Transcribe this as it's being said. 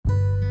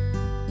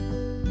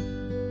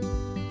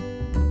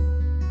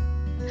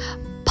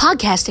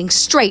Podcasting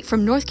straight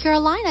from North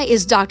Carolina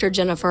is Dr.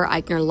 Jennifer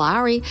Eichner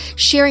Lowry,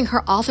 sharing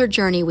her author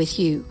journey with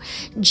you.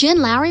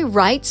 Jen Lowry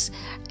Writes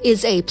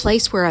is a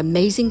place where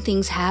amazing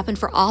things happen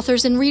for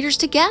authors and readers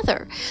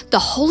together. The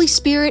Holy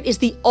Spirit is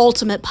the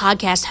ultimate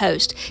podcast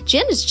host.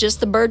 Jen is just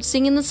the bird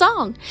singing the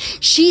song.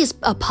 She is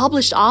a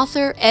published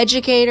author,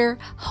 educator,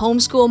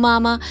 homeschool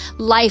mama,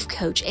 life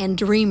coach, and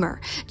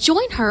dreamer.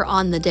 Join her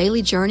on the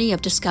daily journey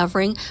of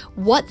discovering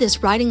what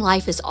this writing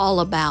life is all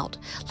about.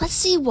 Let's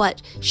see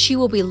what she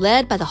will be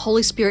led by the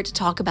Holy Spirit to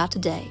talk about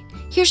today.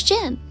 Here's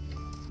Jen.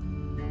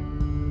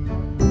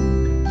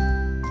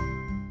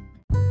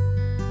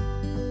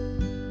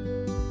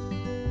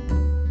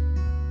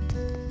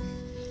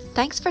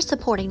 Thanks for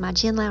supporting my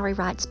Jen Lowry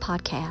Writes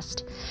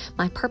podcast.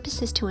 My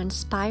purpose is to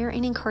inspire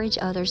and encourage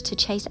others to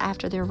chase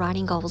after their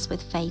writing goals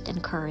with faith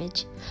and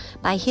courage.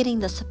 By hitting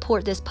the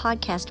support this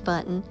podcast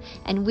button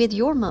and with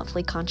your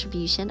monthly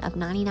contribution of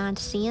 99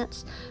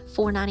 cents,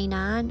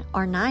 $4.99,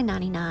 or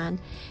 $9.99,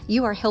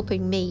 you are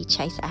helping me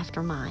chase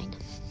after mine.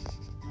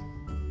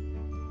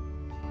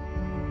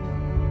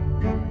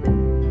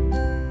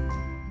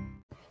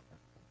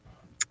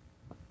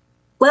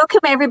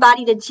 Welcome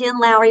everybody to Jen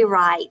Lowry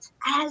Writes.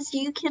 As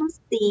you can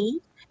see,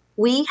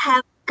 we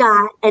have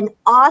got an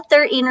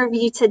author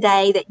interview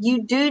today that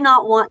you do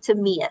not want to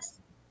miss.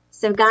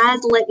 So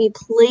guys, let me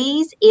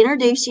please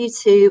introduce you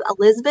to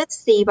Elizabeth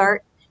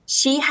Siebert.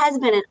 She has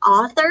been an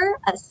author,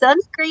 a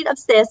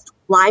sunscreen-obsessed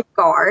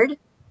lifeguard,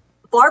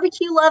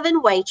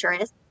 barbecue-loving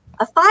waitress,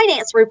 a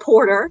finance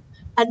reporter,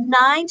 a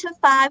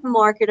 9-to-5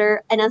 marketer,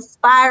 an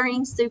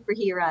aspiring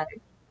superhero.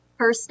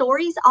 Her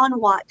stories on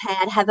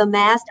Wattpad have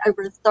amassed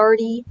over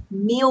 30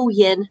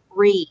 million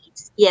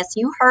reads. Yes,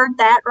 you heard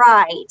that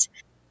right.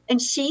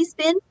 And she's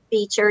been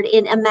featured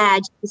in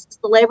Imagine,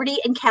 Celebrity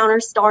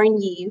Encounters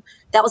Starring You,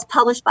 that was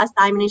published by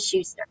Simon &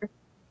 Schuster.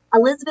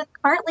 Elizabeth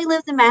currently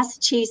lives in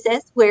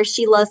Massachusetts, where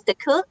she loves to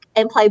cook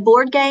and play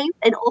board games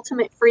and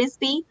ultimate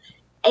frisbee.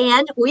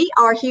 And we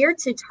are here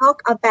to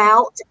talk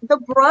about The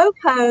Bro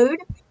Code,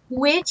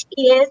 which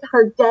is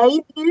her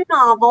debut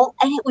novel,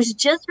 and it was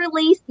just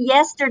released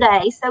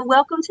yesterday. So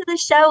welcome to the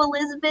show,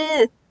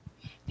 Elizabeth.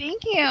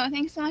 Thank you.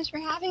 Thanks so much for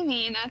having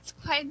me. That's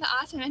quite the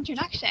awesome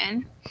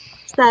introduction.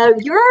 So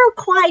you're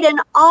quite an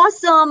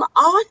awesome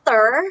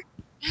author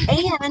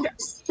and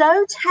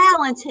so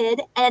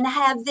talented and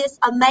have this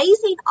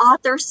amazing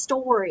author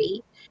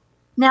story.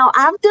 Now,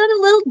 I've done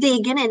a little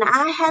digging, and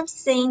I have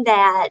seen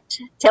that,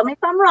 tell me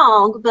if I'm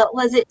wrong, but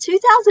was it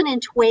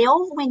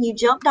 2012 when you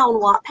jumped on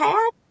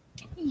Wattpad?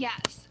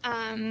 Yes.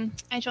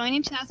 I joined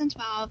in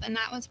 2012, and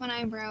that was when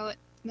I wrote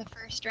the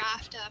first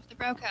draft of The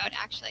Bro Code,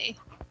 actually.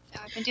 So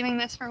I've been doing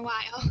this for a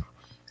while.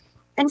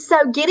 And so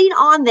getting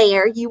on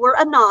there, you were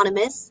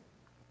anonymous.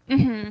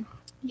 Mm-hmm.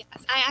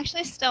 Yes.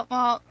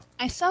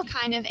 I still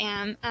kind of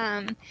am.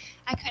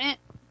 I couldn't,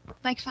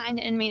 find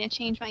it in me to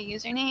change my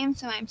username,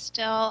 so I'm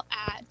still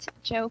at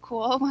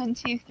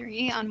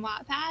JoCool123 on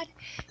Wattpad,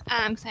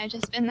 because I've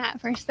just been that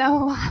for so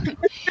long.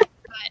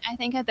 But I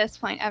think at this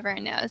point,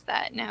 everyone knows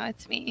that now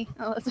it's me,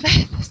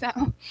 Elizabeth.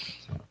 So,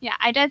 yeah,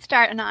 I did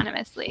start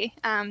anonymously,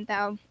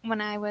 though, when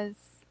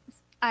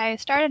I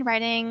started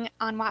writing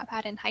on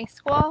Wattpad in high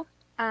school,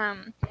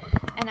 and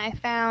I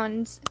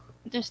found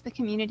just the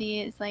community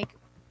is,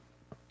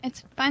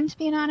 it's fun to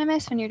be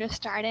anonymous when you're just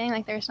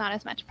starting. There's not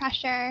as much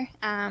pressure.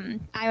 I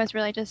was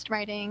really just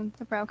writing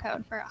The Bro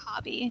Code for a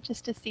hobby,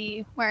 just to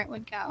see where it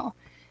would go.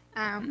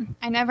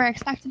 I never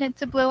expected it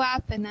to blow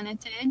up, and then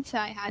it did, so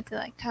I had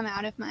to come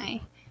out of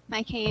my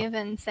cave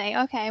and say,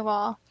 okay,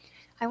 well,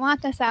 I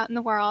want this out in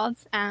the world,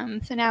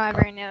 so now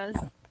everyone knows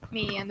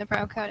me and The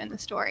Bro Code and the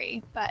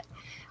story. But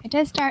I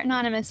did start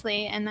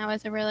anonymously, and that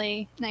was a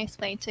really nice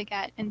way to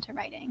get into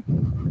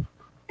writing.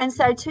 And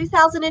so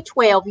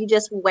 2012, you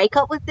just wake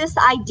up with this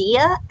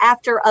idea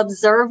after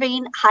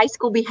observing high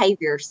school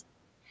behaviors.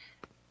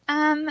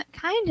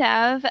 Kind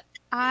of.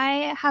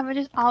 I have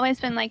just always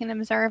been an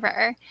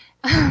observer.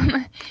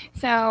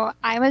 So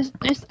I was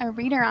just a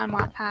reader on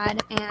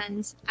Wattpad,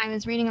 and I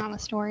was reading all the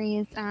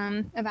stories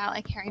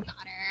about Harry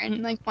Potter,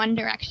 and One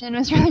Direction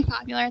was really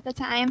popular at the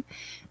time.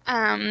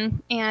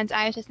 And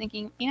I was just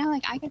thinking,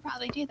 I could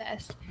probably do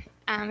this.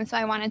 So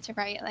I wanted to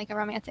write a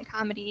romantic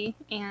comedy,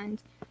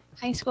 and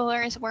high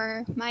schoolers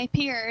were my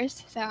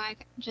peers, so I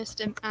just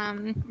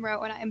wrote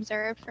what I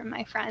observed from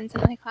my friends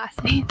and my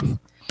classmates.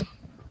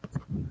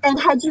 And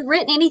had you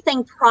written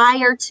anything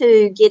prior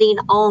to getting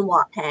on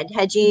Wattpad?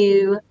 Had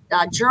you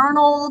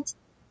journaled?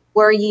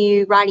 Were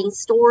you writing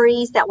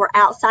stories that were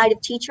outside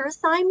of teacher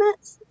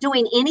assignments?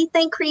 Doing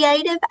anything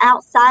creative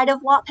outside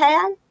of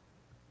Wattpad?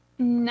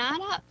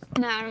 No,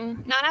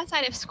 not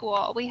outside of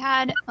school. We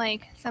had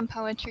some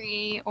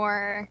poetry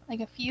or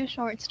a few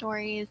short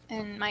stories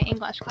in my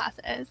English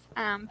classes.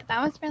 But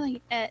that was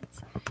really it.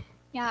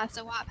 Yeah,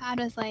 so Wattpad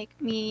was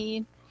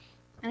me,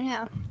 I don't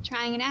know,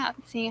 trying it out,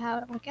 seeing how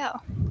it would go.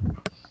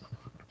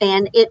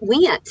 And it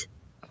went.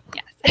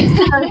 Yes.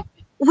 So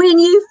when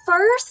you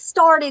first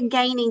started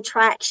gaining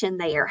traction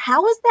there,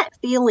 how was that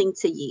feeling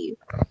to you?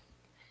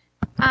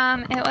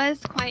 It was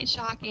quite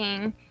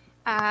shocking.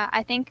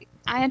 I think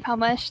I had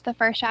published the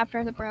first chapter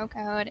of the Bro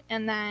Code,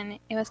 and then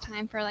it was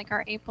time for like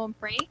our April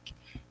break.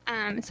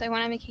 So I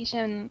went on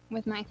vacation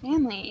with my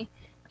family,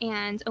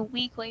 and a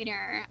week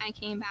later I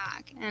came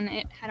back and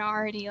it had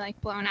already like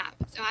blown up.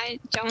 So I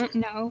don't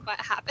know what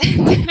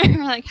happened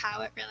or like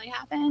how it really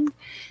happened.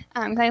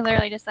 Because I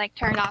literally just like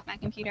turned off my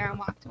computer and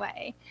walked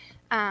away.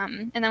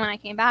 And then when I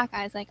came back,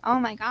 I was like, oh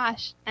my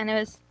gosh. And it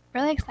was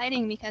really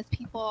exciting because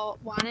people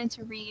wanted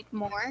to read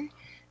more.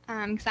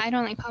 Because I'd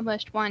only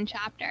published one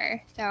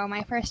chapter. So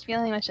my first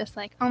feeling was just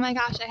like, oh my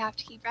gosh, I have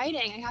to keep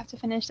writing. I have to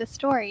finish this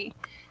story.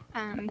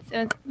 So it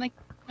was like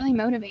really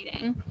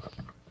motivating.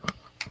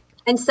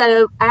 And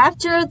so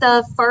after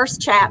the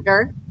first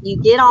chapter,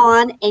 you get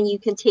on and you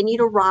continue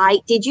to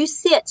write. Did you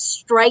sit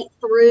straight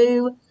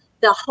through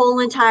the whole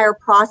entire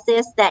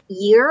process that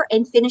year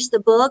and finish the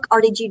book,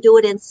 or did you do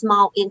it in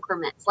small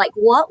increments? Like,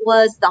 what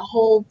was the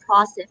whole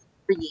process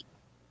for you?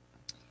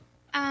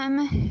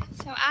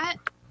 So at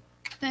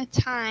the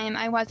time,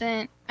 I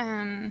wasn't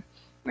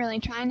really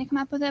trying to come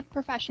up with a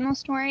professional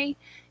story.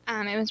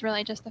 It was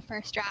really just the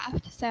first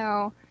draft.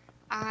 So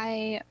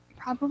I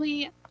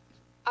probably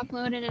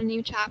uploaded a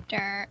new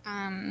chapter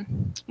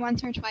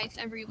once or twice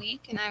every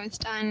week, and I was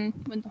done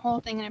with the whole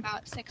thing in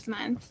about 6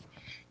 months.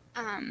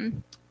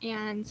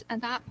 And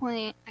at that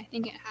point, I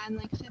think it had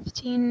like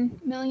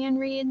 15 million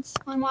reads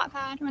on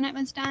Wattpad when it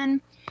was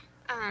done.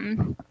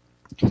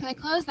 So I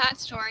closed that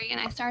story and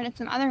I started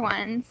some other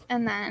ones,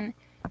 and then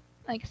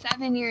like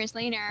 7 years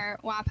later,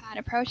 Wattpad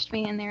approached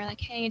me and they were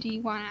like, hey, do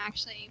you want to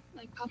actually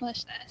like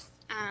publish this?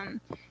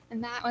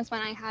 And that was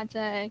when I had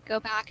to go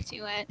back to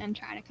it and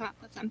try to come up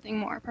with something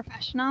more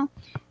professional.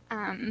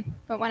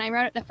 But when I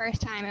wrote it the first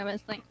time, it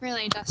was like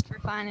really just for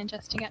fun and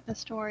just to get the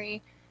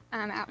story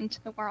out into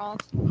the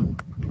world.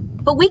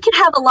 But we could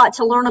have a lot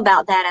to learn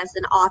about that as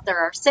an author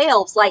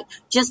ourselves. Like,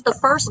 just the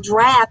first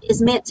draft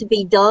is meant to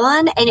be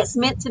done and it's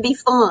meant to be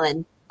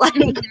fun.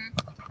 Like,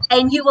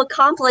 and you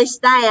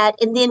accomplished that.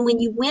 And then when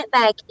you went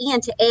back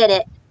in to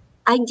edit,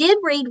 I did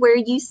read where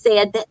you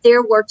said that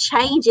there were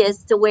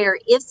changes to where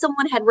if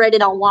someone had read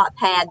it on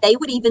Wattpad, they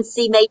would even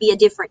see maybe a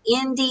different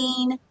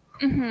ending.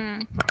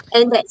 And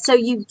that, so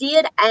you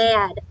did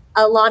add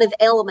a lot of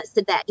elements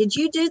to that. Did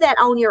you do that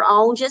on your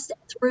own, just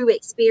through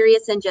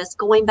experience and just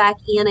going back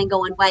in and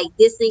going, wait,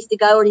 this needs to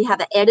go? Or do you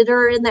have an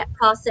editor in that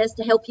process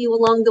to help you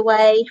along the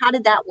way? How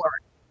did that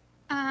work?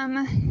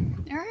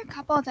 There are a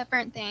couple of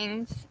different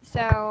things.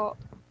 So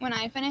when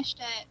I finished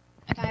it,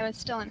 like I was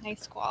still in high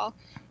school.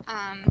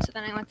 So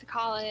then I went to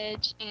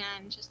college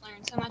and just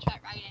learned so much about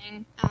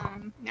writing.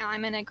 Now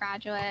I'm in a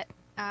graduate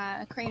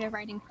creative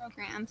writing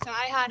program. So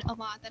I had a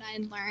lot that I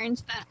had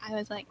learned that I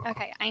was like,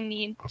 okay, I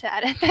need to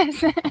edit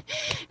this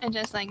and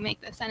just like make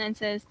the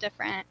sentences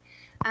different.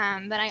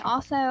 But I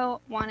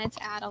also wanted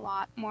to add a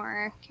lot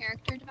more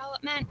character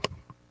development.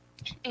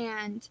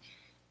 And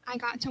I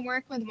got to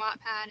work with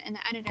Wattpad and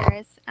the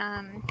editors,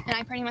 and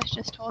I pretty much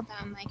just told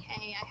them, like,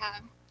 hey, I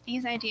have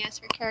these ideas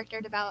for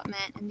character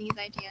development and these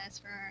ideas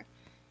for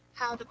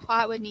how the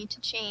plot would need to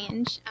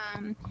change,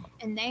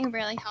 and they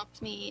really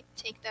helped me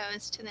take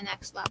those to the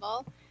next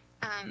level.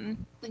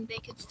 Like, they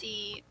could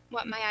see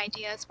what my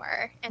ideas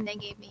were, and they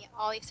gave me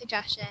all these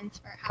suggestions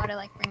for how to,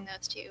 like, bring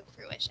those to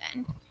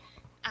fruition.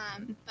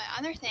 But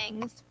other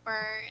things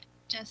were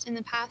just in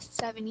the past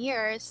 7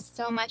 years,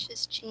 so much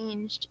has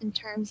changed in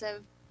terms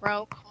of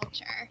bro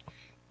culture.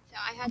 So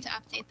I had to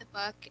update the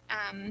book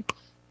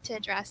to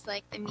address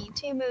like the Me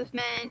Too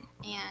movement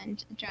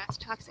and address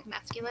toxic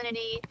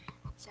masculinity.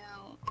 So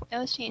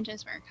those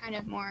changes were kind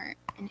of more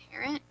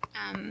inherent.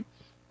 And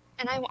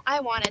I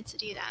wanted to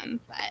do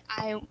them, but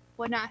I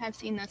would not have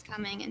seen those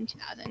coming in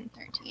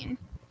 2013.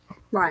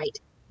 Right.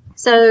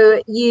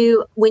 So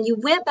when you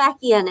went back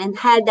in and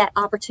had that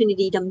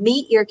opportunity to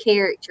meet your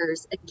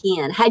characters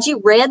again, had you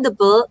read the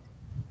book?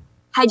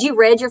 Had you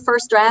read your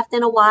first draft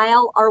in a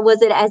while, or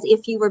was it as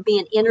if you were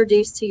being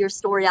introduced to your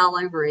story all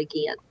over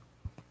again?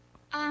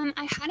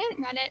 I hadn't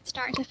read it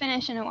start to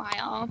finish in a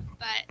while,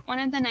 but one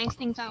of the nice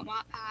things about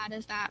Wattpad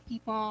is that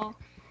people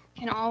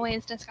can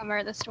always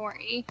discover the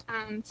story.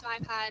 So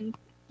I've had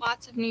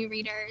lots of new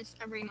readers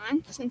every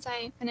month since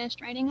I finished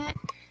writing it,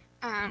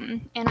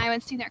 and I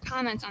would see their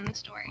comments on the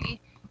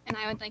story, and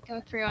I would like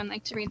go through and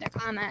like to read their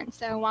comments.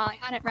 So while I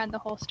hadn't read the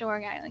whole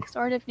story, I like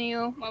sort of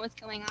knew what was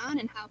going on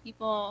and how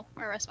people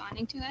were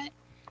responding to it.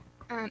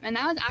 And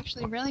that was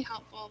actually really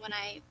helpful when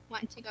I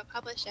went to go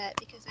publish it,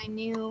 because I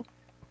knew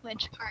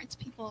which parts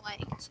people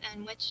liked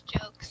and which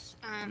jokes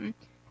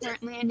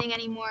weren't landing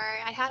anymore.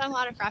 I had a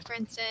lot of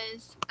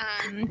references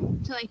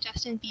to like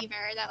Justin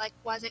Bieber that like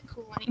wasn't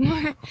cool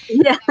anymore.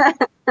 Yeah. So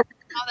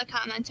all the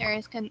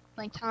commenters could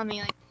like tell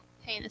me like,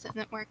 hey, this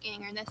isn't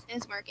working or this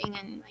is working,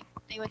 and like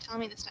they would tell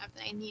me the stuff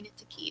that I needed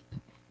to keep.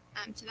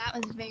 So that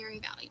was very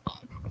valuable.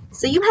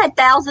 So you had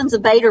thousands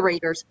of beta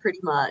readers pretty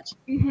much.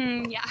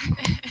 Yeah.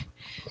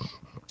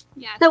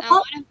 Yeah, So a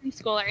lot of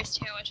preschoolers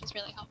too, which was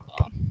really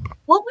helpful.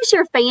 What was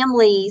your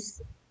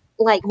family's,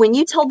 like, when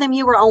you told them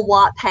you were on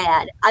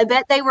Wattpad? I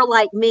bet they were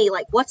like me,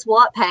 like, what's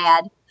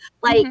Wattpad?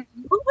 Like,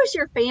 what was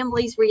your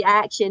family's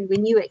reaction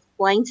when you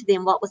explained to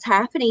them what was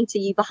happening to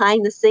you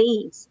behind the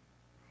scenes?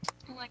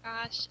 Oh my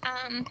gosh.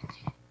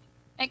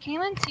 It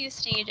came in 2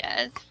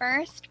 stages.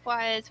 First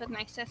was with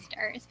my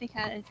sisters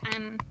because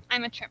I'm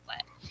a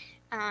triplet.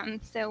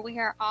 So we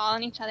are all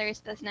in each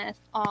other's business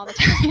all the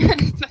time,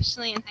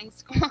 especially in high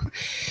school.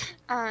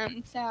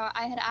 So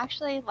I had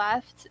actually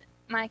left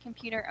my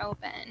computer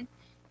open,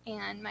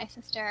 and my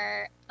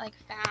sister like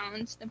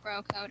found the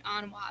bro code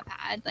on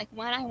Wattpad like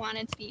when I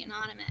wanted to be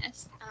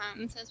anonymous.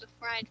 So it was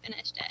before I'd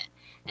finished it,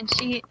 and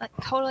she like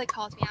totally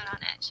calls me out on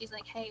it. She's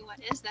like, "Hey, what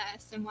is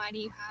this? And why do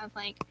you have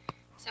like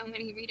so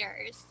many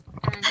readers?"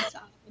 And so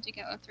I had to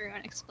go through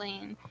and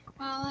explain,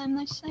 well, I'm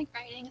just like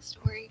writing a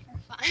story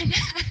for fun.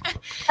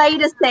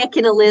 Wait a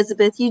second,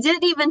 Elizabeth. You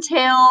didn't even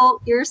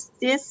tell your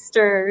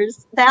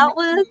sisters. That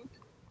was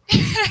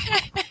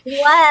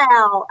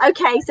wow.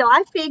 Okay, so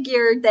I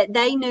figured that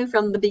they knew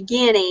from the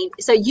beginning.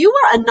 So you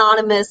were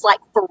anonymous, like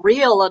for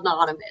real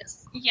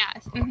anonymous.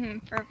 Yes,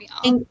 for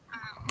real.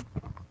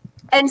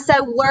 And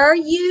so were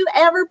you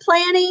ever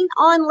planning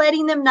on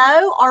letting them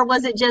know, or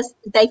was it just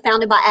they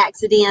found it by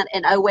accident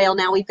and, oh, well,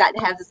 now we've got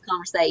to have this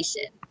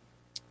conversation?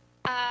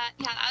 Yeah,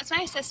 that was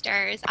my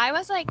sister's. I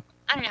was like,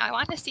 I don't know, I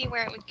wanted to see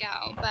where it would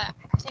go, but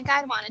I think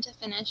I'd wanted to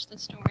finish the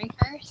story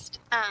first.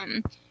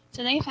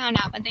 So they found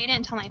out, but they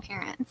didn't tell my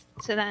parents.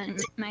 So then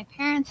my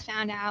parents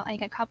found out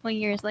like a couple of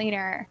years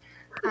later,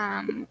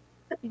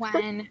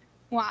 when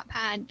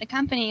Wattpad, the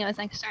company, was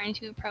like starting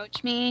to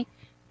approach me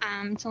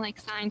to like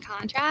sign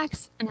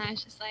contracts, and I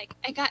was just like,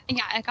 I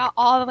got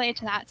all the way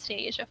to that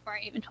stage before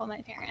I even told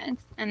my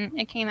parents, and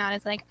it came out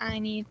as like, I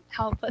need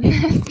help with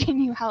this.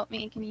 Can you help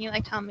me? Can you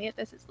like tell me if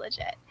this is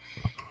legit?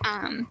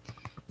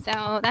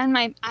 So then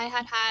I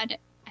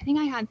think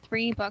I had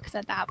 3 books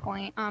at that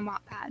point on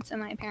Wattpad, so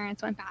my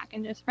parents went back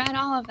and just read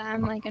all of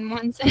them like in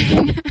one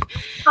sitting.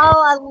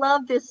 Oh, I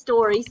love this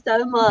story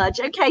so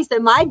much. Okay, so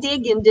my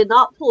digging did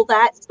not pull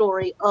that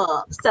story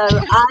up. So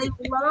I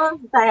love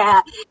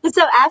that. And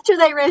so after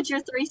they read your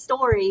 3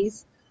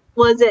 stories,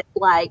 was it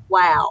like,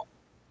 wow?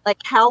 Like,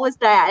 how was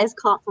that as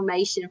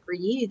confirmation for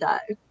you,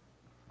 though?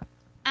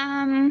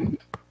 I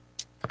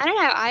don't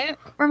know. I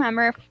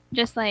remember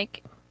just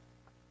like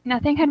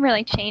nothing had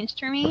really changed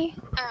for me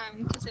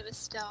because it was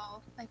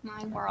still like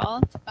my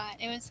world, but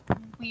it was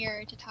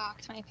weird to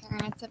talk to my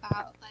parents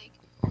about like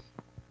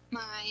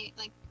my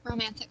like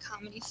romantic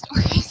comedy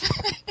stories.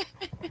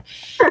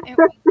 It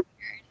was weird.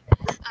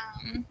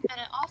 And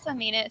it also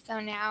made it so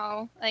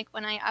now like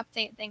when I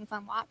update things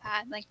on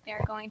Wattpad, like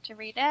they're going to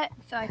read it,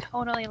 so I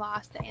totally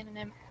lost the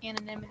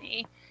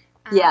anonymity.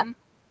 Yeah.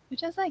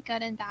 Which is like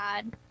good and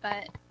bad, but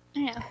I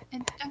don't know,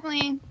 it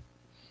definitely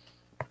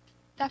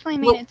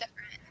made it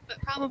different, but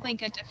probably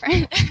good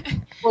different.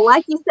 Well,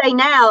 like you say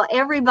now,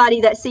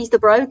 everybody that sees the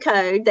bro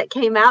code that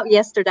came out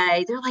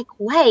yesterday, they're like,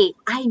 wait,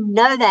 I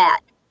know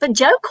that. But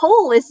Joe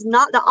Cole is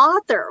not the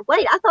author.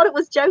 Wait, I thought it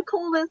was Joe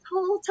Cole this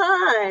whole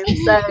time.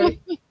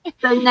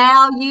 So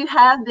now you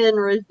have been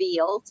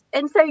revealed.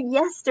 And so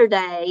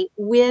yesterday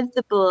with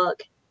the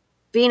book,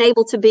 being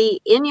able to be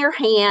in your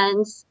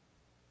hands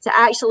to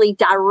actually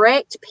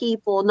direct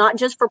people, not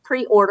just for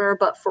pre-order,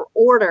 but for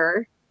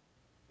order.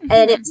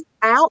 And it's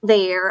out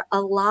there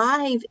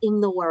alive in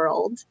the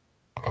world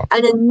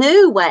in a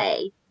new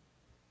way.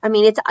 I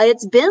mean,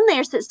 it's been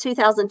there since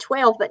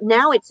 2012, but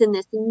now it's in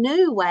this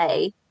new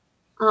way.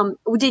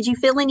 Did you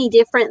feel any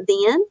different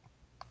then?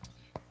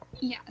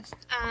 Yes.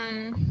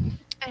 I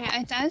know,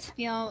 it does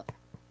feel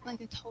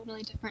like a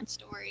totally different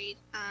story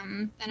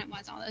than it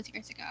was all those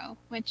years ago,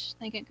 which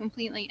like it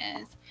completely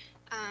is.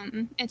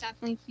 It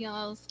definitely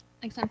feels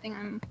like something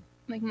I'm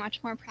like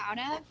much more proud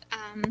of,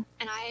 and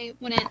I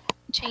wouldn't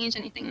change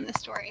anything in the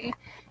story.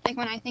 Like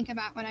when I think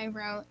about what I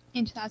wrote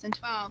in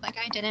 2012, like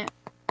I didn't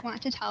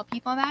want to tell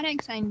people about it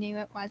because I knew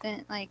it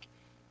wasn't like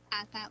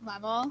at that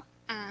level.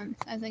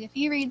 So I was like, if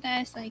you read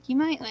this, like you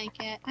might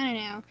like it. I don't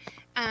know.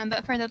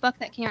 But for the book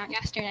that came out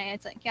yesterday,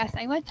 it's like, yes,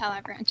 I would tell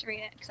everyone to read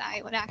it because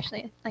I would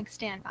actually like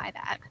stand by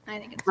that. I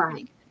think it's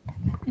pretty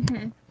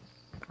good.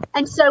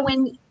 And so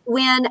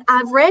when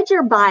I've read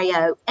your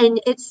bio and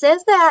it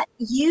says that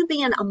you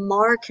being a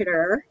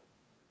marketer,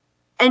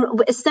 and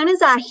as soon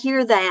as I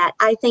hear that,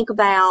 I think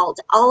about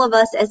all of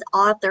us as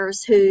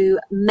authors who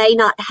may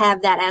not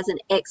have that as an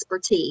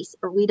expertise,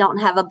 or we don't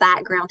have a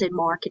background in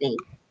marketing.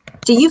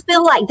 Do you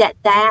feel like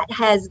that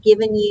has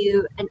given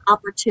you an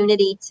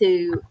opportunity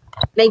to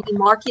maybe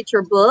market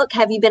your book?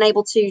 Have you been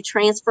able to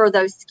transfer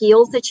those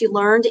skills that you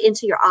learned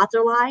into your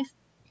author life?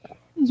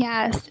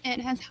 Yes, it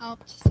has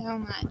helped so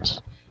much.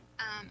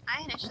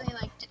 I initially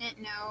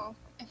didn't know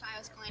if I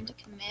was going to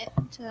commit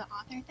to the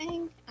author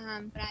thing,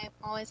 but I've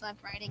always loved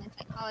writing and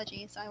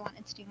psychology, so I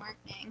wanted to do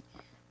marketing.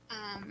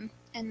 And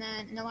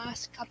then in the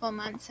last couple of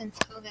months since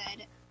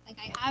COVID,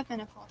 I have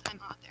been a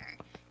full-time author,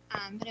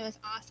 but it was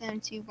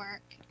awesome to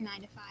work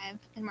 9 to 5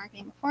 in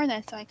marketing before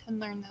this, so I could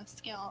learn those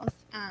skills.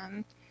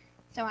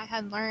 So I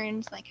had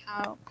learned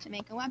how to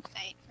make a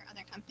website for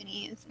other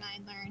companies, and I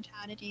learned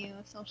how to do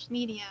social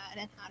media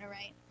and how to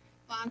write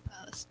blog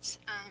posts.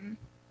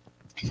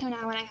 So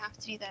now when I have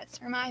to do this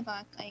for my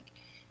book, like,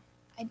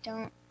 I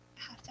don't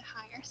have to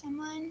hire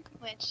someone,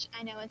 which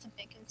I know is a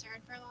big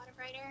concern for a lot of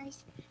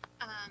writers.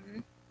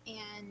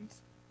 And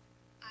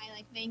I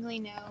like vaguely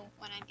know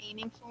what I'm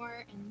aiming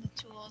for and the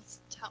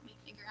tools to help me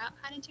figure out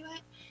how to do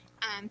it.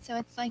 So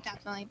it's like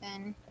definitely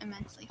been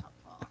immensely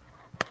helpful.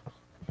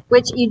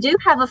 Which you do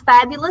have a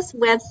fabulous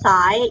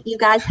website. You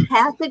guys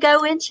have to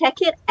go and check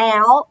it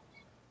out.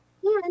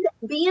 And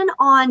being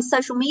on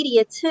social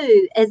media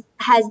too,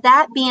 has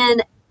that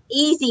been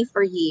easy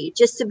for you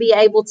just to be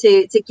able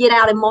to get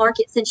out and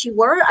market since you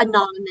were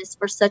anonymous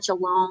for such a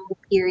long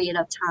period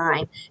of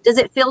time? Does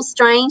it feel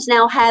strange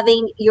now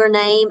having your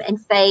name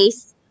and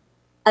face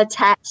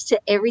attached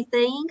to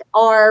everything,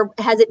 or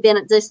has it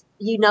been just,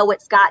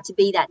 it's got to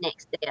be that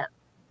next step?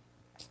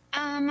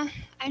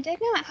 I did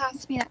know it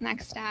has to be that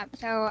next step,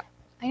 so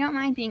I don't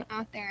mind being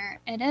out there.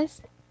 It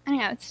is, I don't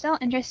know, it's still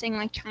interesting,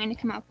 like, trying to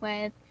come up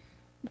with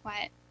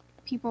what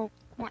people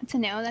want to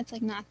know that's,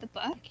 like, not the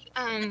book,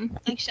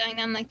 like, showing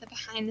them, like, the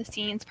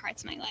behind-the-scenes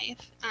parts of my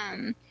life,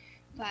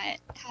 but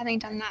having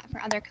done that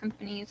for other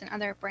companies and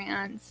other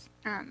brands,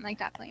 like,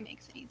 definitely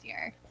makes it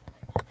easier.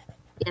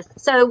 Yes.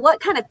 So what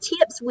kind of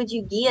tips would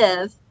you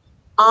give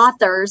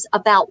authors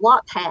about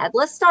Wattpad?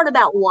 Let's start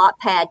about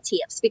Wattpad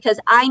tips, because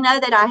I know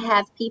that I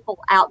have people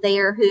out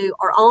there who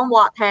are on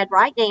Wattpad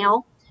right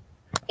now.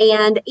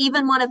 And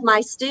even one of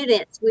my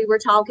students, we were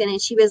talking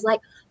and she was like,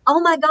 oh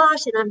my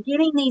gosh, and I'm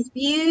getting these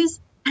views.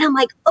 And I'm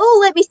like, oh,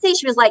 let me see.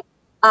 She was like,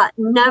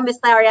 no, Miss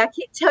Lowry, I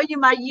can't tell you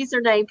my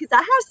username because I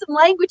have some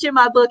language in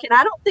my book and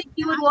I don't think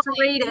you would want to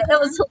read it. It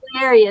was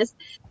hilarious.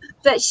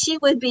 But she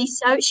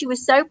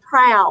was so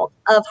proud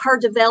of her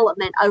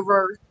development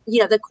over,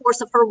 the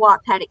course of her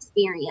Wattpad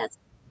experience.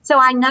 So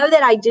I know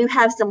that I do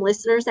have some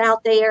listeners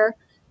out there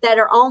that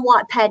are on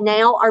Wattpad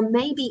now or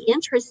may be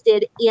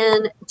interested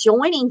in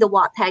joining the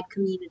Wattpad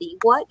community.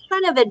 What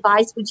kind of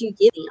advice would you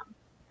give them?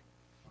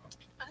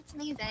 That's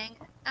amazing.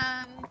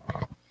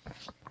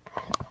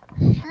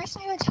 First,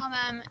 I would tell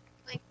them,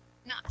 like,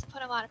 not to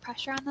put a lot of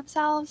pressure on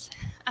themselves.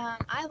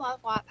 I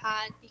love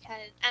Wattpad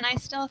and I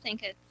still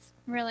think it's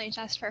really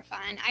just for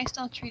fun. I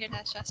still treat it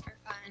as just for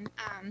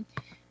fun.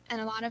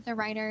 And a lot of the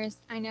writers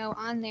I know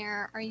on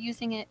there are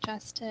using it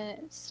just to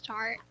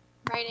start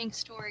writing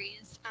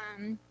stories,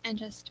 and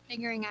just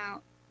figuring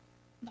out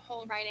the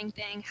whole writing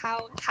thing,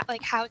 how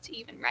to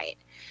even write.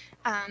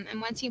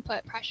 And once you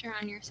put pressure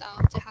on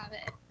yourself to have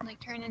it like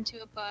turn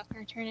into a book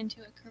or turn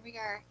into a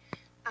career,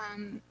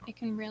 it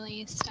can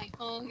really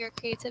stifle your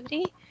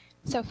creativity.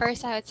 So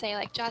first I would say,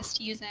 like, just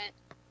use it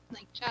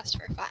like just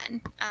for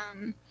fun.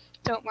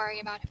 Don't worry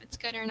about if it's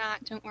good or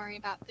not. Don't worry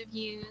about the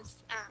views.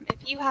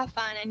 If you have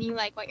fun and you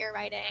like what you're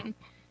writing,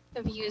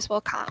 the views will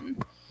come.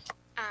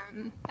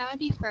 That would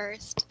be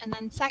first. And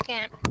then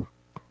second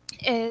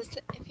is,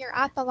 if you're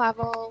at the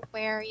level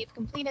where you've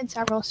completed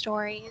several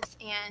stories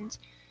and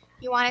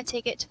you want to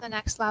take it to the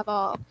next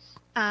level,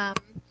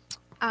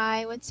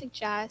 I would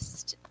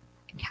suggest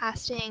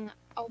casting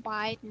a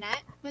wide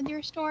net with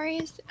your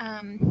stories.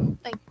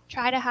 Like,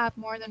 try to have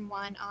more than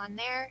one on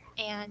there,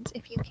 and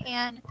if you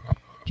can,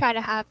 try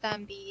to have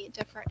them be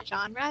different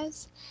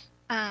genres.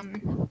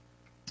 The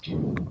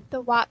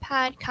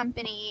Wattpad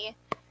company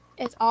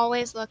is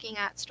always looking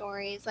at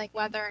stories, like,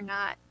 whether or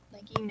not,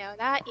 like,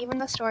 that, even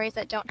the stories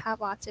that don't have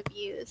lots of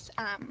views,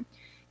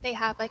 they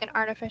have like an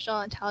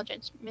artificial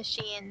intelligence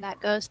machine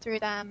that goes through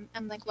them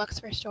and like looks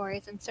for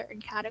stories in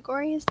certain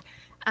categories,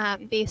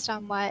 based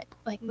on what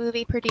like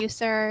movie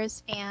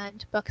producers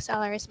and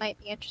booksellers might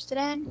be interested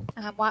in.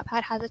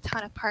 Wattpad has a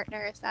ton of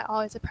partners that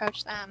always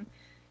approach them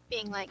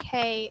being like,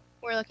 hey,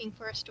 we're looking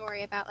for a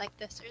story about like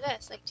this or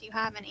this, like, do you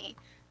have any?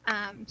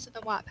 So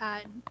the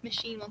Wattpad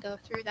machine will go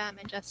through them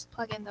and just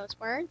plug in those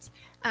words,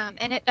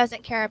 and it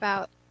doesn't care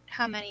about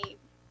how many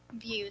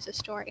views a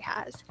story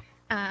has.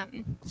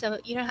 So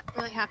you don't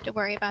really have to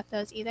worry about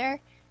those either.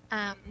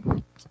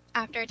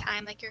 After a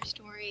time, like, your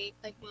story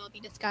like will be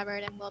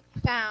discovered and will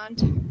be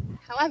found.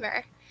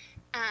 However,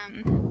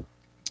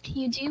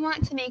 you do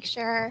want to make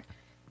sure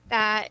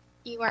that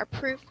you are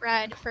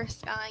proofread for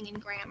spelling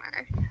and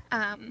grammar.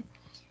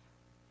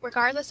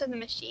 Regardless of the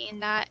machine,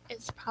 that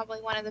is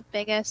probably one of the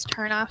biggest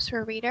turnoffs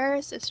for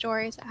readers, is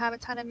stories that have a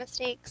ton of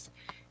mistakes.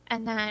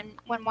 And then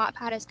when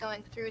Wattpad is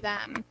going through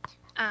them,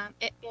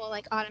 it will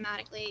like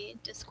automatically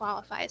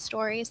disqualify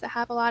stories that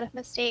have a lot of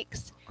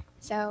mistakes.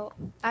 So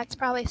that's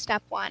probably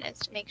step one, is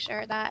to make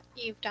sure that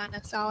you've done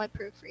a solid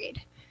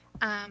proofread.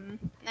 And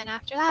then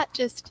after that,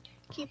 just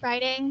keep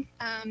writing.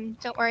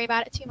 Don't worry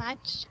about it too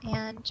much,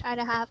 and try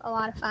to have a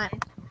lot of fun.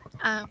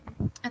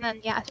 And then,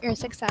 yeah, your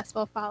success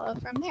will follow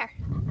from there.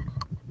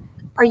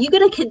 Are you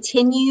going to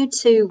continue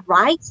to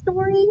write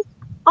stories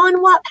on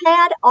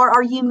Wattpad, or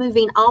are you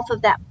moving off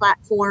of that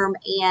platform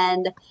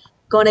and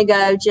going to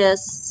go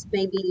just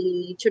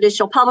maybe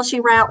traditional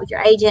publishing route with your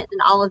agent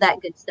and all of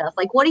that good stuff?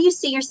 Like, what do you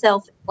see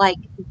yourself like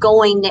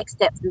going next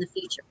steps in the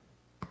future?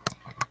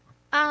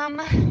 I'm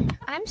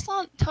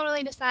still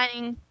totally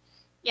deciding.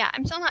 Yeah,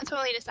 I'm still not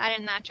totally decided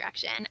in that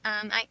direction.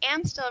 I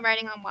am still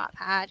writing on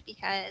Wattpad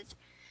because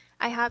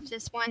I have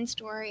this one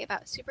story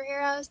about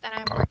superheroes that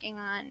I'm working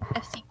on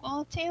a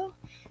sequel to.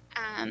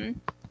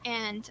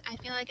 And I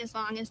feel like as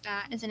long as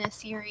that is in a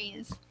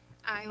series,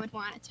 I would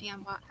want it to be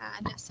on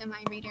Wattpad just so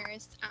my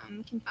readers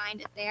can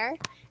find it there.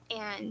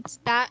 And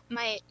that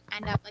might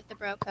end up like the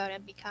Bro Code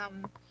and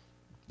become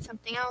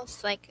something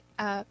else, like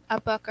a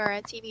book or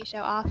a TV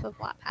show off of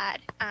Wattpad.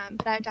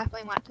 But I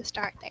definitely want to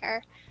start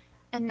there.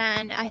 And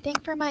then I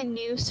think for my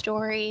new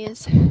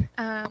stories,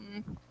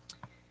 I'm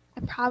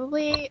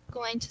probably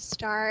going to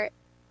start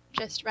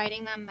just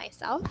writing them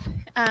myself.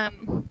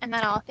 And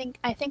then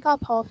I think I'll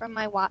pull from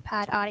my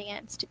Wattpad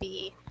audience to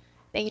be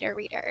beta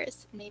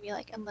readers, maybe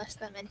like enlist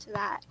them into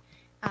that.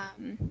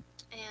 And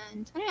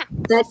I don't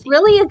know. That's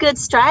really a good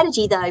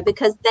strategy, though,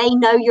 because they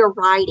know your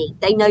writing,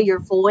 they know your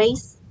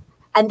voice,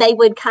 and they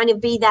would kind of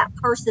be that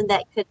person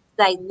that could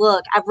say,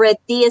 look, I've read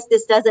this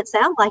doesn't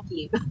sound like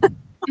you,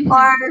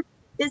 or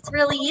this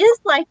really is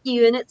like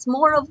you, and it's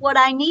more of what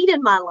I need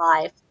in my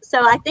life.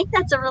 So I think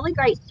that's a really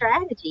great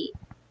strategy.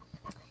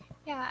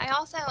 Yeah, I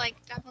also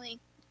definitely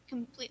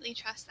completely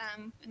trust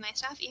them with my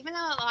stuff, even though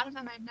a lot of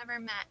them I've never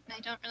met and I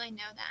don't really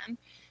know them.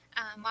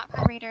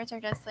 Wattpad readers are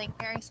just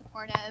very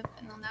supportive,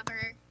 and they'll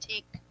never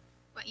take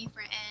what you've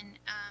written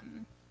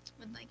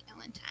with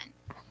ill intent.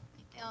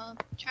 They'll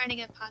try to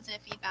give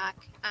positive feedback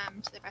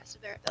to the best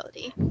of their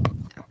ability.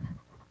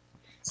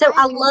 So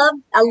I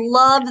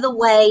love the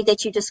way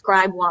that you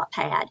describe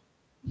Wattpad.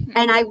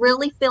 And I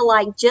really feel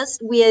like just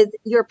with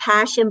your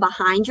passion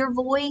behind your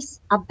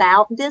voice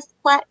about this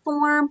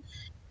platform,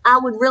 I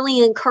would really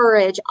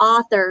encourage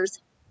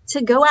authors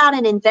to go out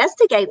and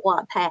investigate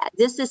Wattpad.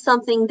 This is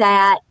something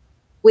that,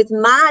 with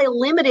my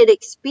limited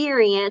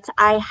experience,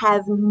 I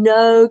have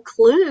no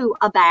clue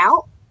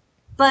about.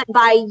 But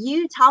by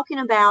you talking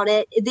about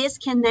it, this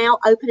can now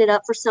open it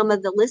up for some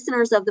of the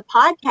listeners of the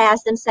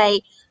podcast and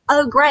say,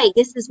 oh, great,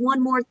 this is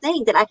one more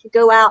thing that I could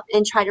go out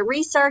and try to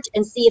research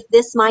and see if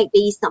this might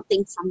be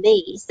something for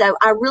me. So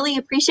I really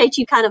appreciate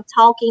you kind of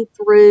talking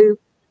through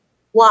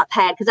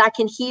Wattpad, because I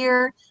can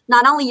hear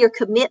not only your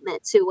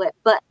commitment to it,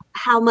 but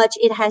how much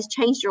it has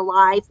changed your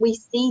life. We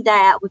see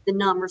that with the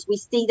numbers. We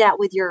see that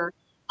with your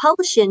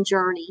publishing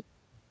journey.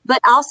 But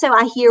also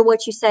I hear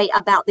what you say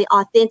about the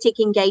authentic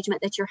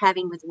engagement that you're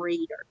having with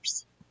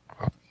readers.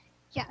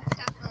 Yes,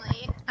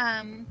 definitely.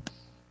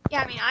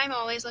 Yeah, I mean, I've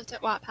always looked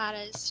at Wattpad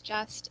as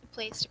just a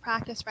place to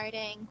practice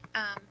writing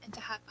and to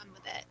have fun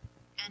with it.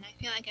 And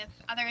I feel like if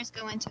others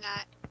go into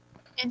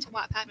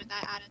Wattpad with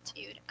that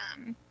attitude,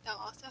 they'll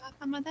also have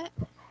fun with it.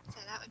 So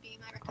that would be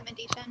my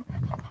recommendation.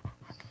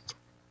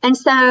 And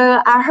so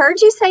I heard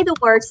you say the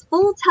words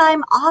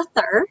full-time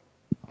author.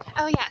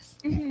 Oh, yes.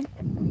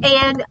 Mm-hmm.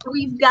 And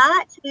we've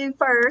got to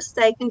first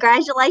say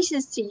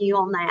congratulations to you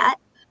on that.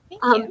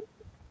 Thank you.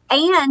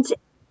 And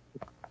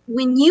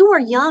when you were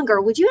younger,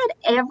 would you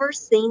have ever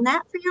seen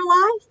that for your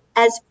life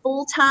as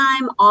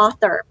full-time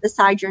author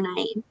beside your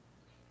name?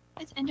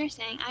 It's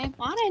interesting. I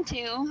wanted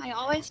to. I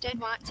always did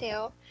want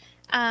to.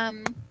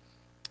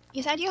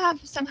 You said you have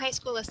some high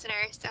school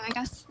listeners, so I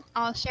guess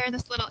I'll share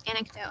this little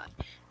anecdote.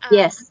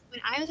 Yes.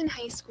 When I was in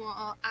high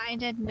school, I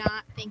did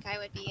not think I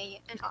would be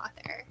an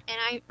author, and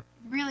I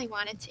really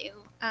wanted to.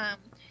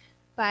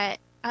 But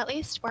at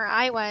least where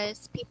I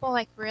was, people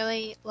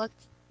really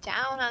looked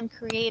down on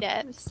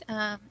creatives,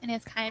 and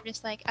it's kind of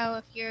just oh,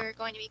 if you're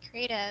going to be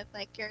creative,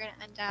 you're going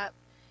to end up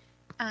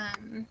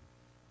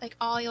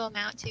all you'll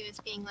amount to is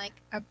being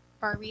a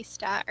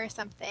barista or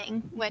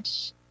something,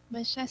 which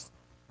was just,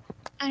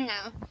 I don't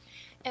know.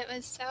 It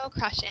was so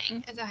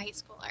crushing as a high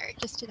schooler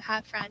just to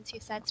have friends who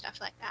said stuff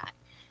like that.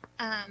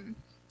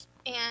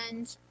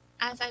 And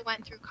as I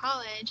went through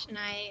college and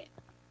I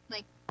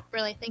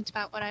really think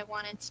about what I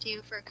wanted to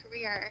do for a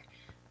career,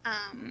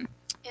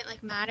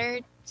 it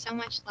mattered so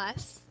much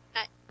less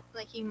that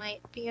you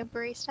might be a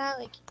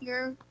barista.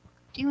 You're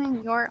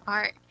doing your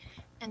art,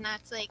 and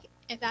that's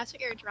if that's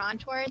what you're drawn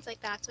towards,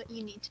 that's what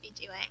you need to be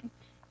doing.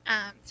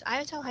 So I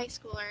would tell high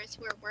schoolers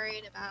who are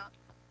worried about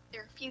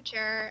their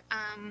future,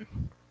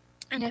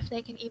 and if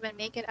they can even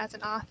make it as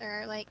an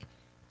author,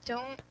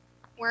 don't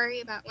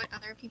worry about what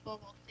other people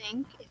will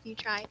think if you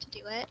try to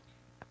do it.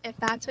 If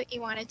that's what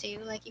you want to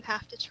do, you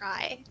have to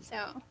try.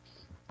 So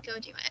go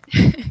do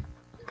it.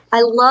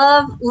 I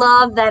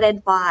love that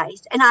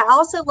advice. And I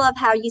also love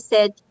how you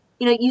said,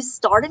 you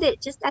started it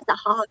just as a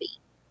hobby.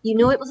 You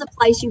knew it was a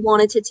place you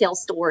wanted to tell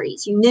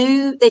stories. You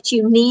knew that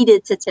you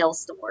needed to tell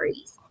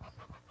stories.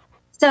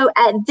 So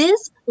at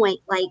this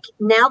point,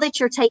 now that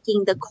you're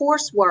taking the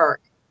coursework,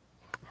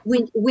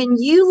 when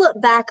you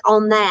look back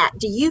on that,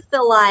 do you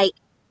feel like,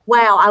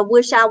 wow, I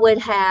wish I would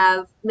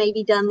have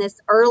maybe done this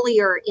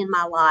earlier in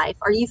my life?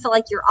 Or you feel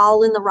like you're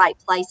all in the right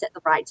place at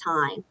the right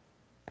time?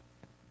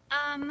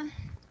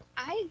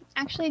 I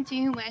actually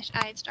do wish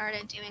I had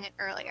started doing it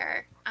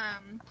earlier.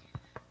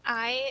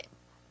 I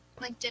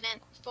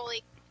didn't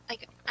fully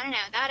I don't know,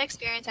 that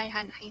experience I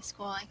had in high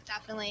school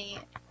definitely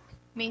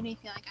made me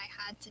feel like I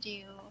had to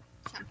do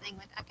something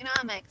with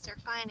economics or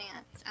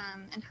finance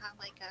and have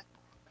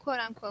a quote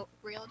unquote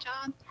real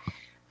job.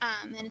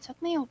 And it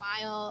took me a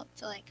while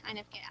to kind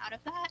of get out of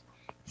that.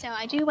 So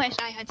I do wish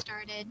I had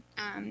started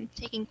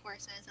taking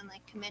courses and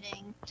like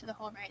committing to the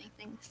whole writing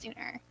thing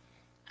sooner.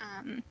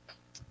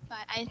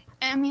 But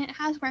I mean, it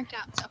has worked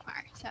out so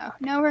far, so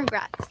no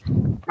regrets.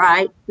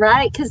 Right,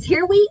 because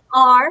here we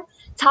are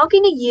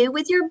talking to you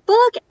with your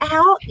book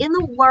out in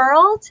the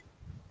world,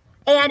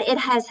 and it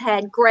has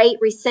had great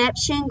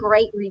reception,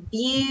 great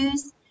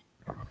reviews,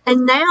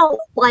 and now,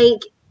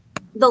 like,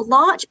 the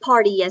launch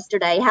party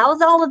yesterday,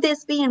 how's all of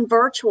this being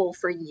virtual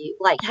for you?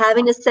 Like,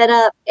 having to set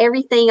up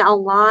everything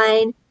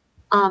online,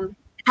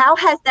 how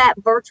has that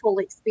virtual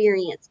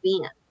experience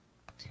been?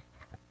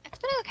 It's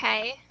been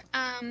okay.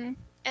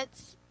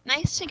 It's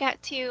nice to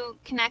get to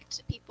connect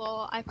to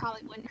people I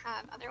probably wouldn't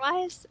have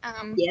otherwise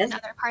Yes. in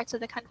other parts of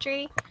the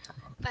country.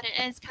 But it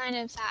is kind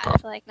of sad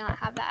to like not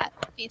have that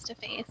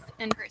face-to-face,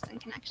 in-person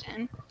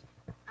connection.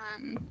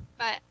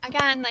 But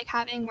again, like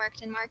having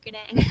worked in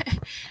marketing,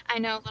 I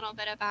know a little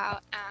bit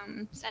about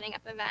setting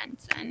up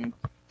events and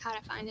how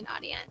to find an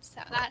audience.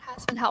 So that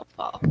has been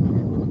helpful.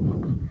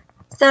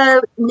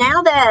 So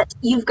now that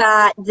you've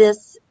got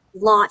this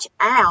launch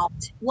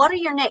out, what are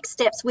your next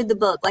steps with the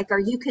book? Like, are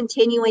you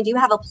continuing? Do you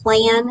have a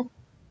plan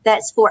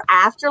that's for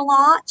after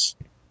launch?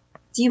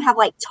 Do you have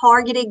like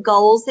targeted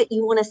goals that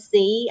you want to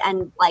see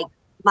and like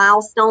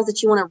milestones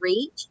that you want to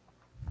reach?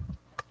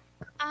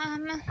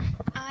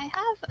 I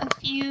have a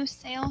few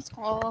sales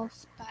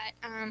goals,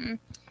 but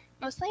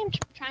mostly I'm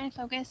trying to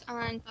focus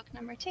on book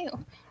number 2.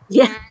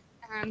 Yeah.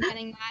 And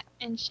getting that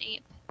in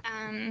shape.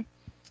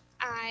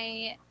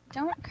 I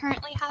don't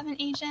currently have an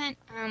agent,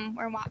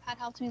 where Wattpad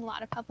helps me a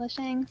lot of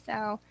publishing,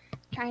 so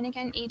trying to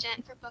get an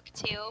agent for book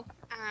 2,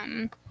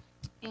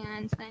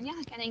 and then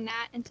getting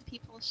that into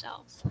people's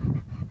shelves.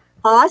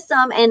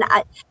 Awesome. And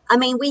I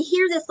mean, we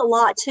hear this a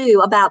lot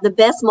too about the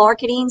best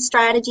marketing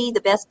strategy, the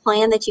best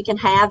plan that you can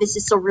have is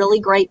just a really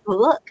great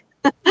book.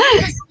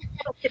 It's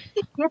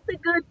a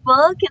good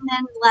book, and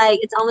then like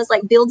it's almost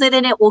like build it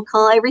and it will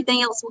come,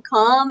 everything else will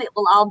come, it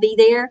will all be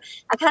there.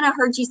 I kind of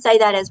heard you say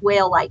that as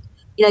well, like,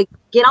 you know,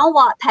 get on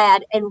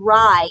Wattpad and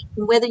write,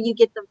 and whether you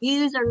get the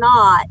views or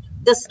not,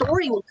 the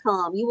story will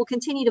come. You will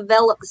continue to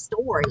develop the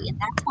story, and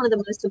that's one of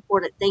the most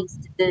important things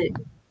to do.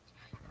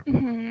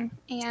 Mm-hmm.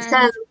 And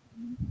so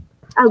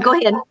go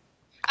ahead.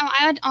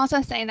 I would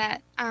also say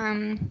that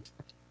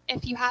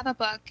if you have a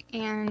book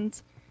and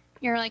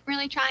you're like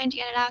really trying to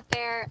get it out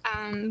there,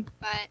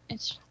 but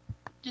it's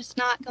just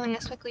not going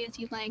as quickly as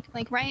you'd like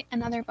write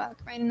another book,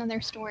 write another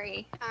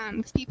story,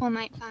 because people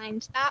might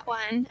find that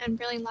one and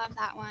really love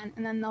that one,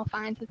 and then they'll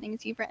find the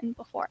things you've written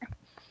before.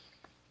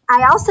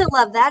 I also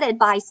love that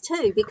advice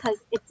too, because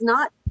it's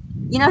not,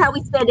 you know how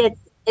we said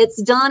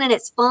it's done and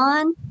it's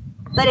fun,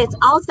 but it's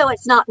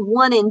not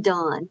one and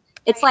done.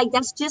 It's Right. like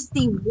that's just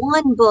the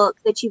one book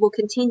that you will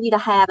continue to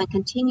have and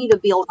continue to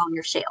build on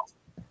your shelf.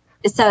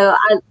 So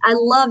I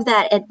love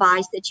that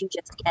advice that you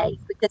just gave,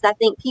 because I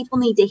think people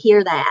need to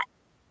hear that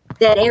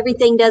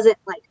everything doesn't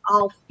like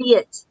all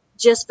fit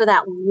just for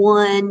that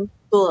one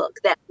book,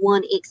 that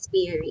one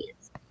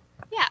experience.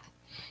 Yeah.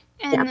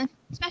 And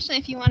especially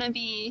if you want to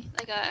be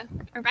like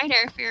a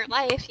writer for your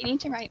life, you need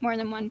to write more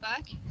than one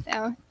book.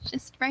 So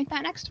just write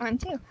that next one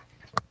too.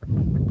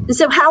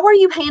 So how are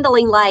you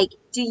handling, like,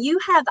 do you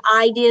have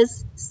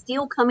ideas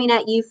still coming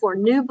at you for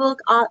new book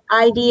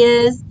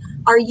ideas?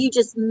 Are you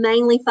just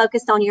mainly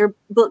focused on your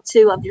book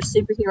 2 of your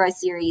superhero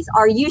series?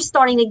 Are you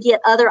starting to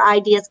get other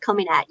ideas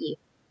coming at you?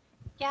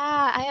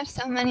 Yeah, I have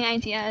so many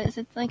ideas.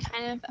 It's like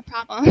kind of a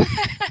problem.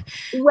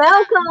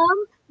 Welcome.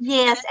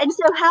 Yes. And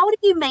so how do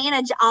you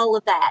manage all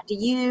of that? Do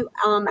you,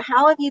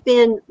 how have you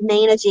been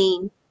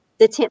managing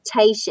the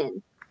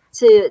temptation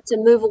to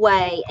move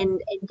away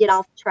and get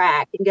off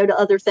track and go to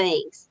other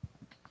things?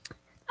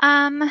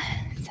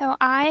 So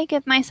I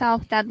give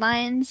myself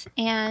deadlines,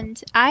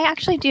 and I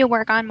actually do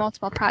work on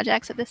multiple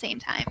projects at the same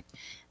time.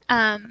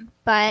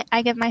 But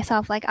I give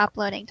myself like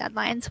uploading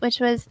deadlines, which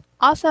was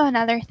also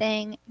another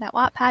thing that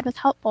Wattpad was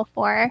helpful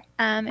for.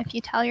 If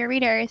you tell your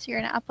readers you're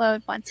going to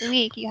upload once a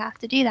week, you have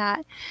to do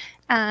that.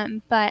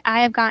 But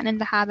I have gotten in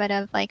the habit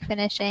of like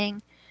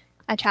finishing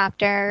a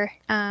chapter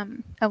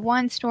of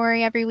one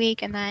story every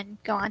week and then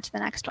go on to the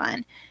next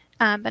one.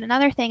 But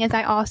another thing is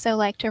I also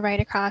like to write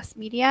across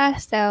media.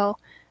 So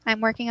I'm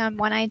working on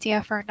one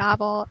idea for a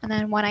novel and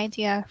then one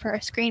idea for a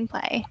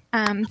screenplay.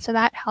 So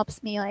that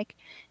helps me like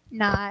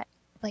not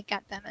like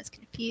get them as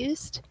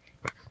confused.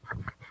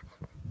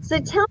 So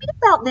tell me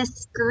about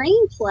this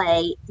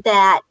screenplay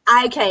that,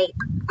 okay,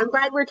 I'm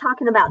glad we're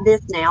talking about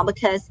this now,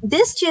 because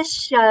this just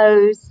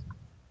shows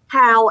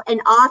how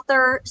an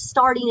author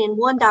starting in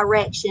one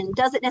direction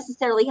doesn't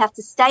necessarily have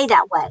to stay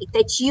that way,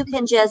 that you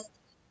can just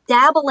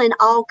dabble in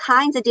all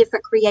kinds of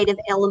different creative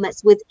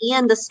elements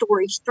within the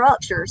story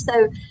structure.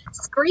 So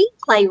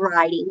screenplay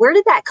writing, where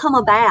did that come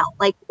about?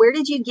 Like, where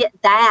did you get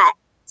that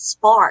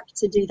spark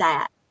to do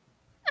that?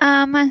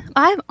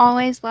 I've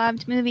always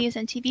loved movies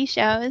and TV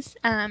shows.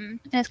 And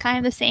it's kind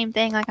of the same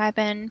thing. Like I've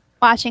been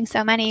watching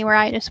so many where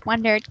I just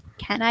wondered,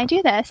 can I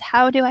do this?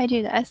 How do I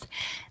do this?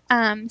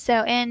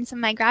 So in some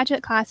of my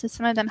graduate classes,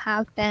 some of them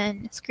have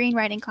been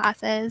screenwriting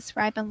classes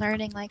where I've been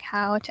learning like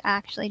how to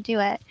actually do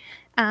it.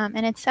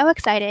 And it's so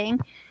exciting.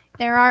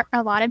 There are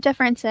a lot of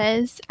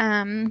differences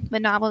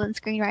with novels and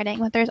screenwriting,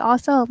 but there's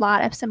also a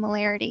lot of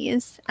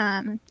similarities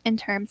in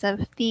terms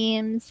of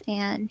themes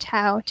and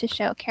how to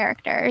show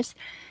characters.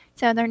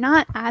 So they're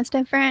not as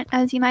different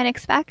as you might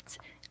expect,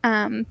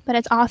 but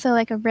it's also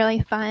like a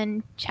really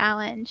fun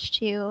challenge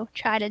to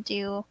try to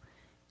do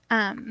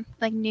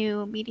like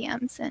new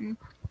mediums and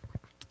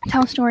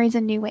tell stories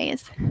in new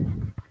ways.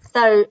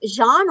 So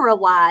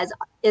genre-wise,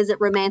 is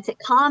it romantic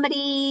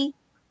comedy?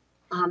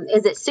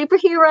 Is it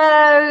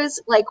superheroes?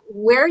 Like,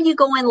 where are you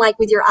going, like,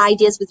 with your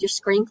ideas with your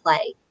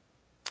screenplay?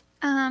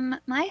 I'm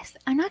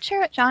not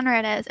sure what genre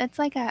it is. It's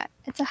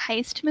a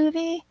heist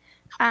movie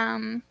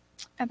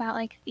about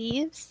like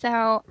thieves.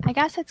 So I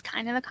guess it's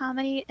kind of a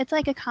comedy. It's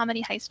like a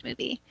comedy heist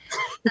movie,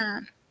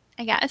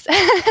 I guess.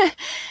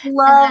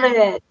 Love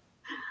it.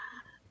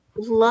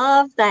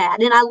 Love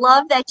that. And I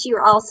love that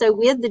you're also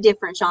with the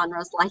different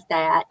genres like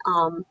that.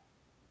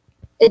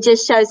 It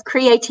just shows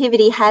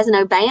creativity has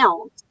no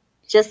bounds.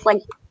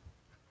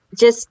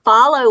 Just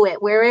follow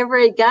it wherever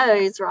it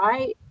goes,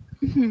 right?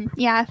 Mm-hmm.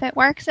 Yeah, if it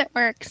works, it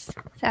works.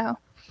 So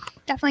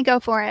definitely go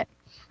for it.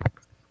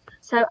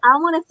 So I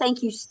want to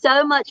thank you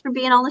so much for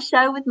being on the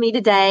show with me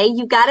today.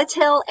 You got to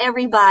tell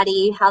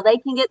everybody how they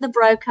can get the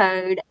Bro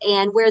Code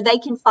and where they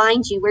can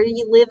find you, where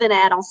you living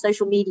at on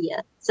social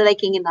media, so they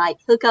can like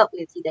hook up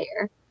with you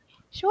there.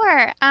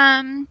 Sure.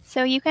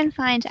 So you can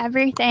find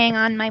everything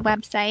on my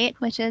website,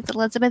 which is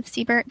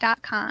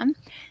elizabethsiebert.com.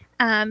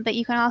 But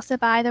you can also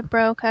buy the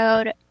Bro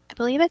Code. I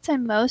believe it's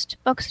in most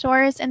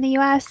bookstores in the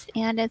U.S.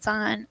 and it's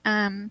on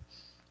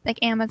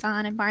like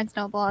Amazon and Barnes &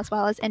 Noble as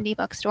well as indie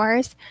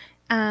bookstores.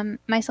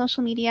 My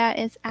social media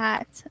is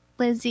at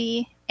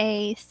Lizzie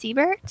A.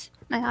 Siebert,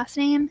 my last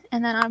name.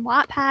 And then on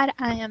Wattpad,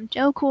 I am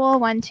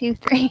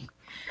JoCool123.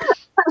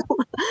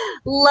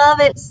 Love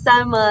it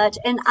so much.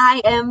 And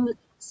I am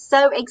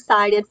so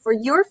excited for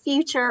your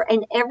future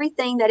and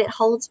everything that it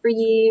holds for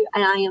you.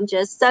 And I am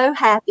just so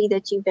happy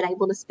that you've been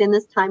able to spend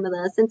this time with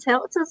us and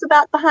tell us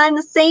about behind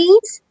the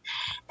scenes.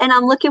 And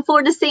I'm looking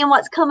forward to seeing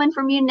what's coming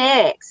from you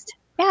next.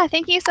 Yeah,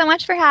 thank you so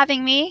much for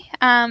having me.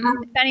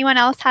 If anyone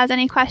else has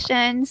any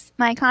questions,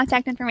 my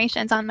contact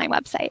information is on my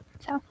website.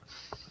 So, all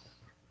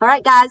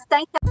right, guys,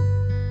 thank you.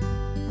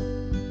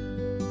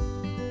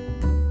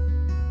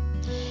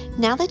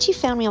 Now that you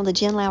found me on the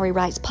Jen Lowry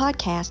Writes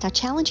podcast, I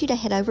challenge you to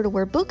head over to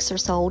where books are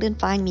sold and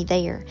find me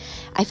there.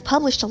 I've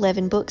published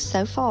 11 books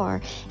so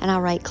far, and I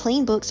write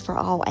clean books for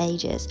all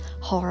ages.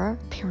 Horror,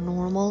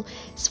 paranormal,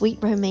 sweet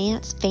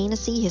romance,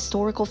 fantasy,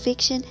 historical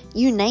fiction,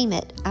 you name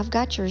it. I've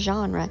got your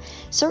genre.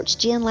 Search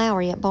Jen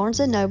Lowry at Barnes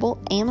 &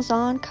 Noble,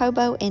 Amazon,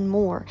 Kobo, and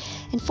more.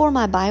 And for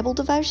my Bible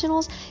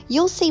devotionals,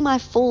 you'll see my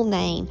full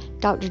name,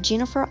 Dr.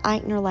 Jennifer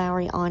Eichner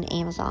Lowry, on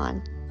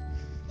Amazon.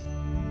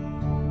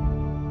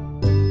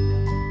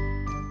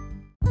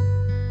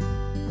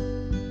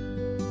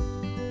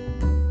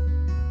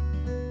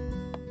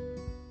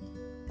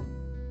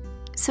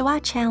 So I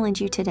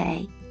challenge you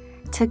today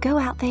to go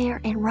out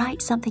there and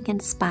write something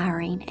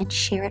inspiring and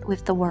share it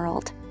with the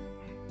world.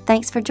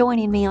 Thanks for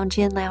joining me on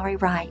Jen Lowry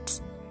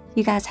Writes.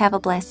 You guys have a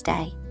blessed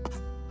day.